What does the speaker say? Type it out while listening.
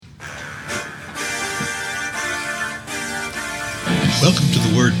Welcome to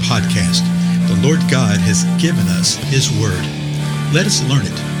the Word Podcast. The Lord God has given us His Word. Let us learn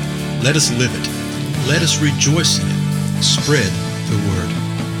it. Let us live it. Let us rejoice in it. Spread the Word.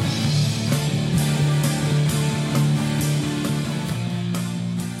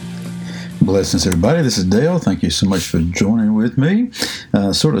 Blessings, everybody. This is Dale. Thank you so much for joining with me.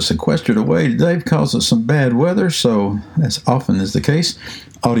 Sort of sequestered away today because of some bad weather, so as often is the case,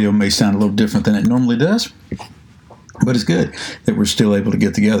 audio may sound a little different than it normally does. But it's good that we're still able to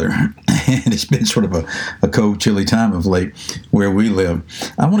get together. And it's been sort of a cold, chilly time of late where we live.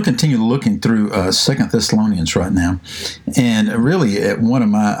 I want to continue looking through 2 Thessalonians right now. And really at one of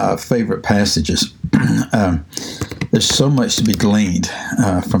my favorite passages. There's so much to be gleaned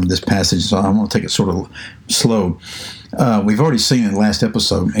from this passage, so I want to take it sort of slow. We've already seen in the last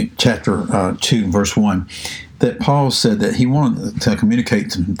episode, chapter 2, verse 1, that Paul said that he wanted to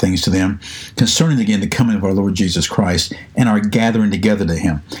communicate some things to them concerning, again, the coming of our Lord Jesus Christ and our gathering together to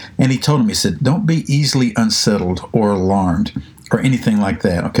Him. And he told them, he said, don't be easily unsettled or alarmed or anything like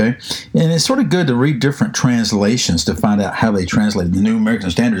that, okay? And it's sort of good to read different translations to find out how they translated. The New American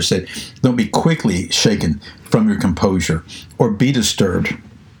Standard said, don't be quickly shaken from your composure or be disturbed.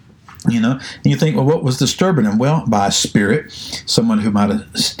 You know, and you think, well, what was disturbing them? Well, by a spirit, someone who might have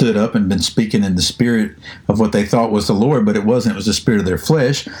stood up and been speaking in the spirit of what they thought was the Lord, but it wasn't. It was the spirit of their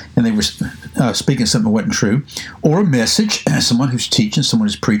flesh, and they were speaking something that wasn't true. Or a message, someone who's teaching, someone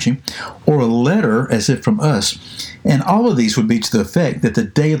who's preaching, or a letter as if from us. And all of these would be to the effect that the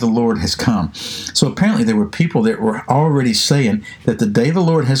day of the Lord has come. So apparently there were people that were already saying that the day of the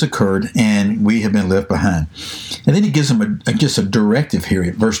Lord has occurred and we have been left behind. And then he gives them just a directive here.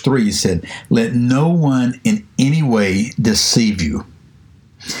 At verse 3, he said, let no one in any way deceive you.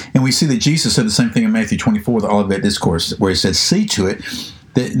 And we see that Jesus said the same thing in Matthew 24, the Olivet Discourse, where he said, see to it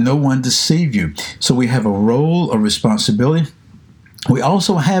that no one deceive you. So we have a role, a responsibility. We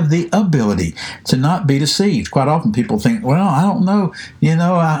also have the ability to not be deceived. Quite often people think, well, I don't know,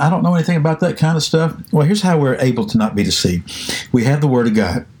 I don't know anything about that kind of stuff. Well, here's how we're able to not be deceived. We have the Word of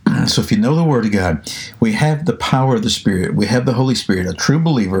God. So if you know the Word of God, we have the power of the Spirit. We have the Holy Spirit. A true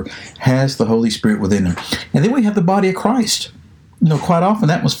believer has the Holy Spirit within them. And then we have the body of Christ. Quite often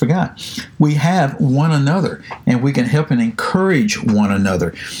that was forgot. We have one another, and we can help and encourage one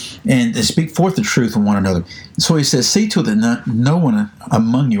another and speak forth the truth of one another. So he says, see to it that no one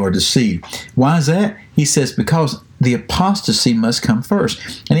among you are deceived. Why is that? He says, because the apostasy must come first.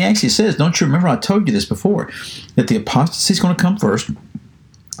 And he actually says, don't you remember I told you this before, that the apostasy is going to come first,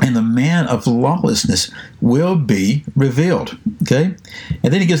 and the man of lawlessness will be revealed. Okay?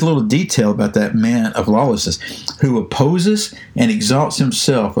 And then he gives a little detail about that man of lawlessness who opposes and exalts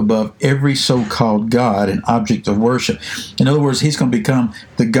himself above every so-called God and object of worship. In other words, he's going to become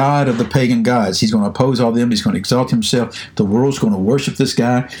the God of the pagan gods. He's going to oppose all them. He's going to exalt himself. The world's going to worship this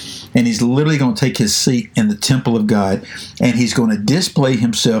guy. And he's literally going to take his seat in the temple of God. And he's going to display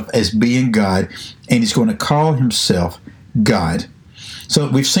himself as being God. And he's going to call himself God. So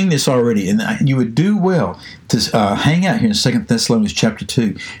we've seen this already, and you would do well to hang out here in 2 Thessalonians chapter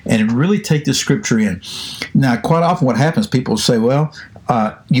 2 and really take this scripture in. Now, quite often what happens, people say, well,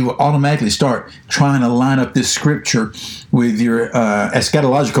 you will automatically start trying to line up this scripture with your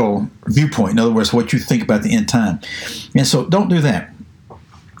eschatological viewpoint. In other words, what you think about the end time. And so don't do that.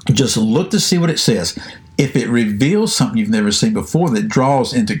 Just look to see what it says. If it reveals something you've never seen before that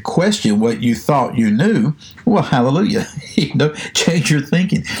draws into question what you thought you knew, well, hallelujah. Change your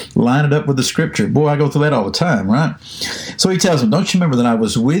thinking. Line it up with the scripture. Boy, I go through that all the time, right? So he tells them, don't you remember that I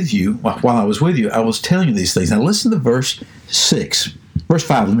was with you? While I was with you, I was telling you these things. Now listen to verse 6. Verse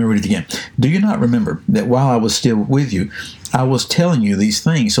 5, let me read it again. Do you not remember that while I was still with you, I was telling you these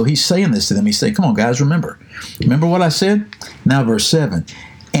things? So he's saying this to them. He's saying, come on, guys, remember. Remember what I said? Now verse 7.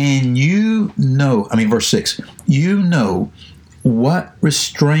 And verse 6, you know what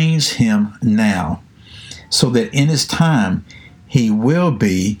restrains him now, so that in his time he will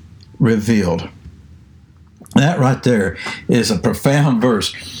be revealed. That right there is a profound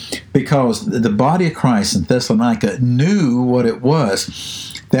verse, because the body of Christ in Thessalonica knew what it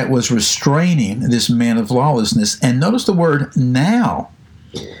was that was restraining this man of lawlessness. And notice the word now.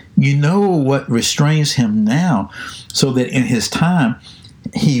 You know what restrains him now, so that in his time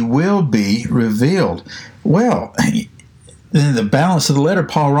he will be revealed. Well, in the balance of the letter,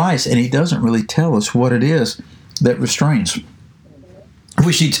 Paul writes, and he doesn't really tell us what it is that restrains. I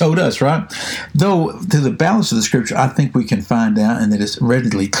wish he told us, right? Though, through the balance of the scripture, I think we can find out and that it's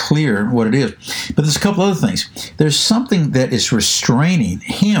readily clear what it is. But there's a couple other things. There's something that is restraining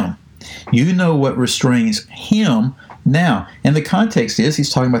him. You know what restrains him Now, and the context is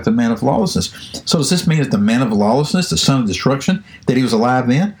he's talking about the man of lawlessness. So does this mean that the man of lawlessness, the son of destruction, that he was alive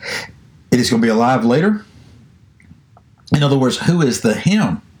then, and he's going to be alive later? In other words, who is the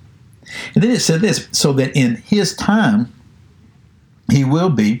him? And then it said this, so that in his time he will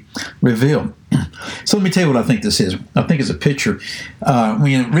be revealed. So let me tell you what I think this is. I think it's a picture. When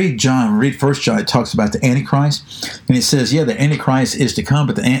you read 1 John, it talks about the Antichrist. And it says, yeah, the Antichrist is to come,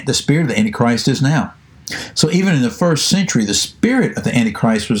 but the spirit of the Antichrist is now. So even in the first century, the spirit of the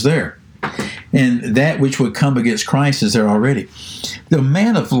Antichrist was there. And that which would come against Christ is there already. The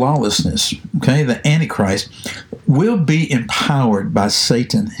man of lawlessness, okay, the Antichrist, will be empowered by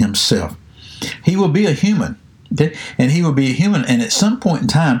Satan himself. He will be a human. Okay? And he will be a human, and at some point in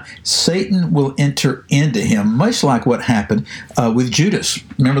time, Satan will enter into him, much like what happened with Judas.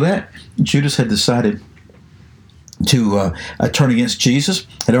 Remember that? Judas had decided to turn against Jesus,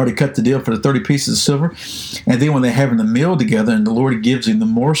 had already cut the deal for the 30 pieces of silver, and then when they're having the meal together and the Lord gives him the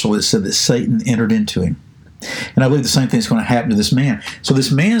morsel, it said that Satan entered into him. And I believe the same thing is going to happen to this man. So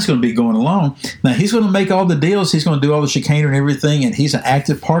this man is going to be going along. Now, he's going to make all the deals. He's going to do all the chicanery and everything, and he's an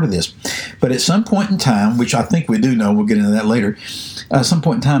active part of this. But at some point in time, which I think we do know, we'll get into that later, at some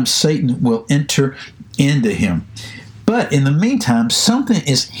point in time, Satan will enter into him. But in the meantime, something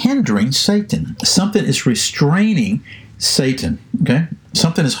is hindering Satan. Something is restraining Satan. Okay?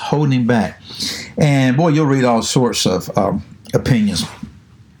 Something is holding him back. And boy, you'll read all sorts of opinions.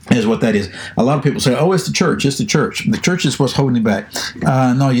 Is what that is. A lot of people say, oh, it's the church. It's the church. The church is what's holding you back.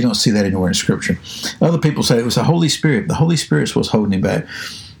 No, you don't see that anywhere in Scripture. Other people say it was the Holy Spirit. The Holy Spirit is what's holding you back.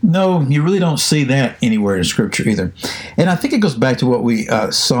 No, you really don't see that anywhere in Scripture either. And I think it goes back to what we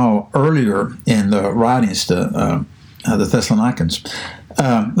saw earlier in the writings to the Thessalonians.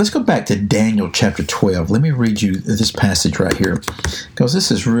 Let's go back to Daniel chapter 12. Let me read you this passage right here, because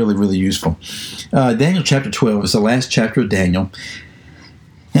this is really, really useful. Daniel chapter 12 is the last chapter of Daniel.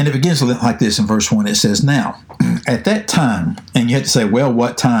 And it begins like this in verse 1. It says, now, at that time, and you have to say, well,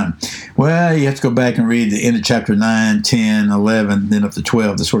 what time? Well, you have to go back and read the end of chapter 9, 10, 11, then up to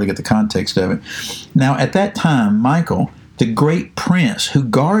 12 to sort of get the context of it. Now, at that time, Michael, the great prince who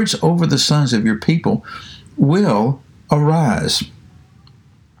guards over the sons of your people, will arise.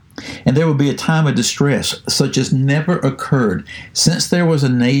 And there will be a time of distress, such as never occurred since there was a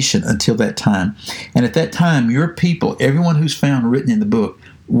nation until that time. And at that time, your people, everyone who's found written in the book,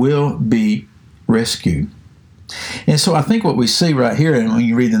 will be rescued. And so I think what we see right here, and when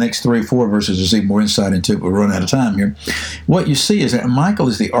you read the next 3 or 4 verses, you'll see more insight into it. We'll run out of time here. What you see is that Michael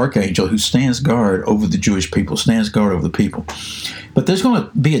is the archangel who stands guard over the Jewish people, stands guard over the people. But there's going to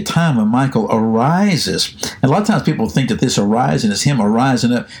be a time when Michael arises. And a lot of times people think that this arising is him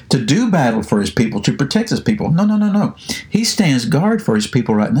arising up to do battle for his people, to protect his people. No. He stands guard for his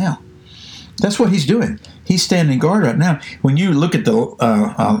people right now. That's what he's doing. He's standing guard right now. When you look at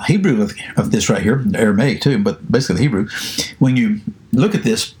the Hebrew of this right here, the Aramaic too, but basically the Hebrew, when you look at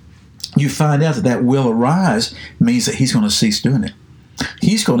this, you find out that will arise means that he's going to cease doing it.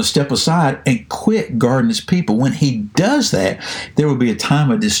 He's going to step aside and quit guarding his people. When he does that, there will be a time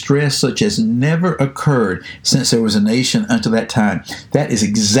of distress such as never occurred since there was a nation until that time. That is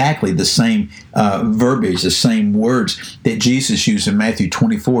exactly the same verbiage, the same words that Jesus used in Matthew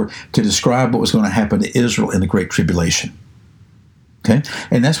 24 to describe what was going to happen to Israel in the Great Tribulation. Okay,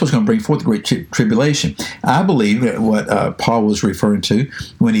 and that's what's going to bring forth the Great Tribulation. I believe that what Paul was referring to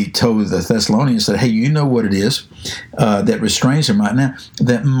when he told the Thessalonians that, hey, you know what it is that restrains him right now,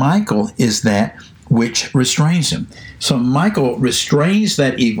 that Michael is that which restrains him. So Michael restrains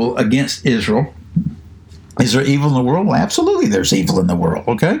that evil against Israel. Is there evil in the world? Well, absolutely there's evil in the world,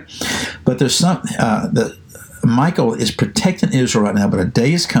 okay? But there's some, Michael is protecting Israel right now, but a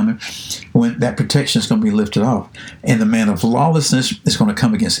day is coming when that protection is going to be lifted off. And the man of lawlessness is going to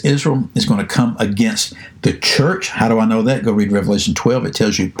come against Israel, is going to come against the church. How do I know that? Go read Revelation 12. It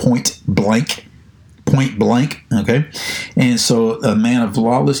tells you point blank, okay? And so a man of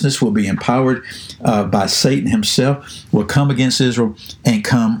lawlessness will be empowered by Satan himself, will come against Israel and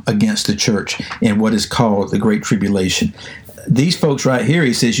come against the church in what is called the Great Tribulation. These folks right here,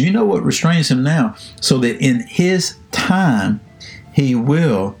 he says, you know what restrains him now, so that in his time he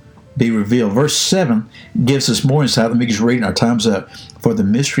will be revealed. Verse 7 gives us more insight. Let me just read, and our time's up. For the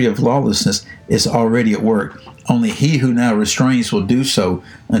mystery of lawlessness is already at work. Only he who now restrains will do so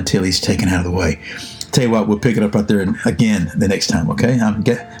until he's taken out of the way. Tell you what, we'll pick it up right there again the next time, okay? I'm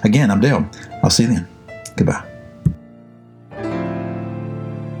Dale. I'll see you then. Goodbye.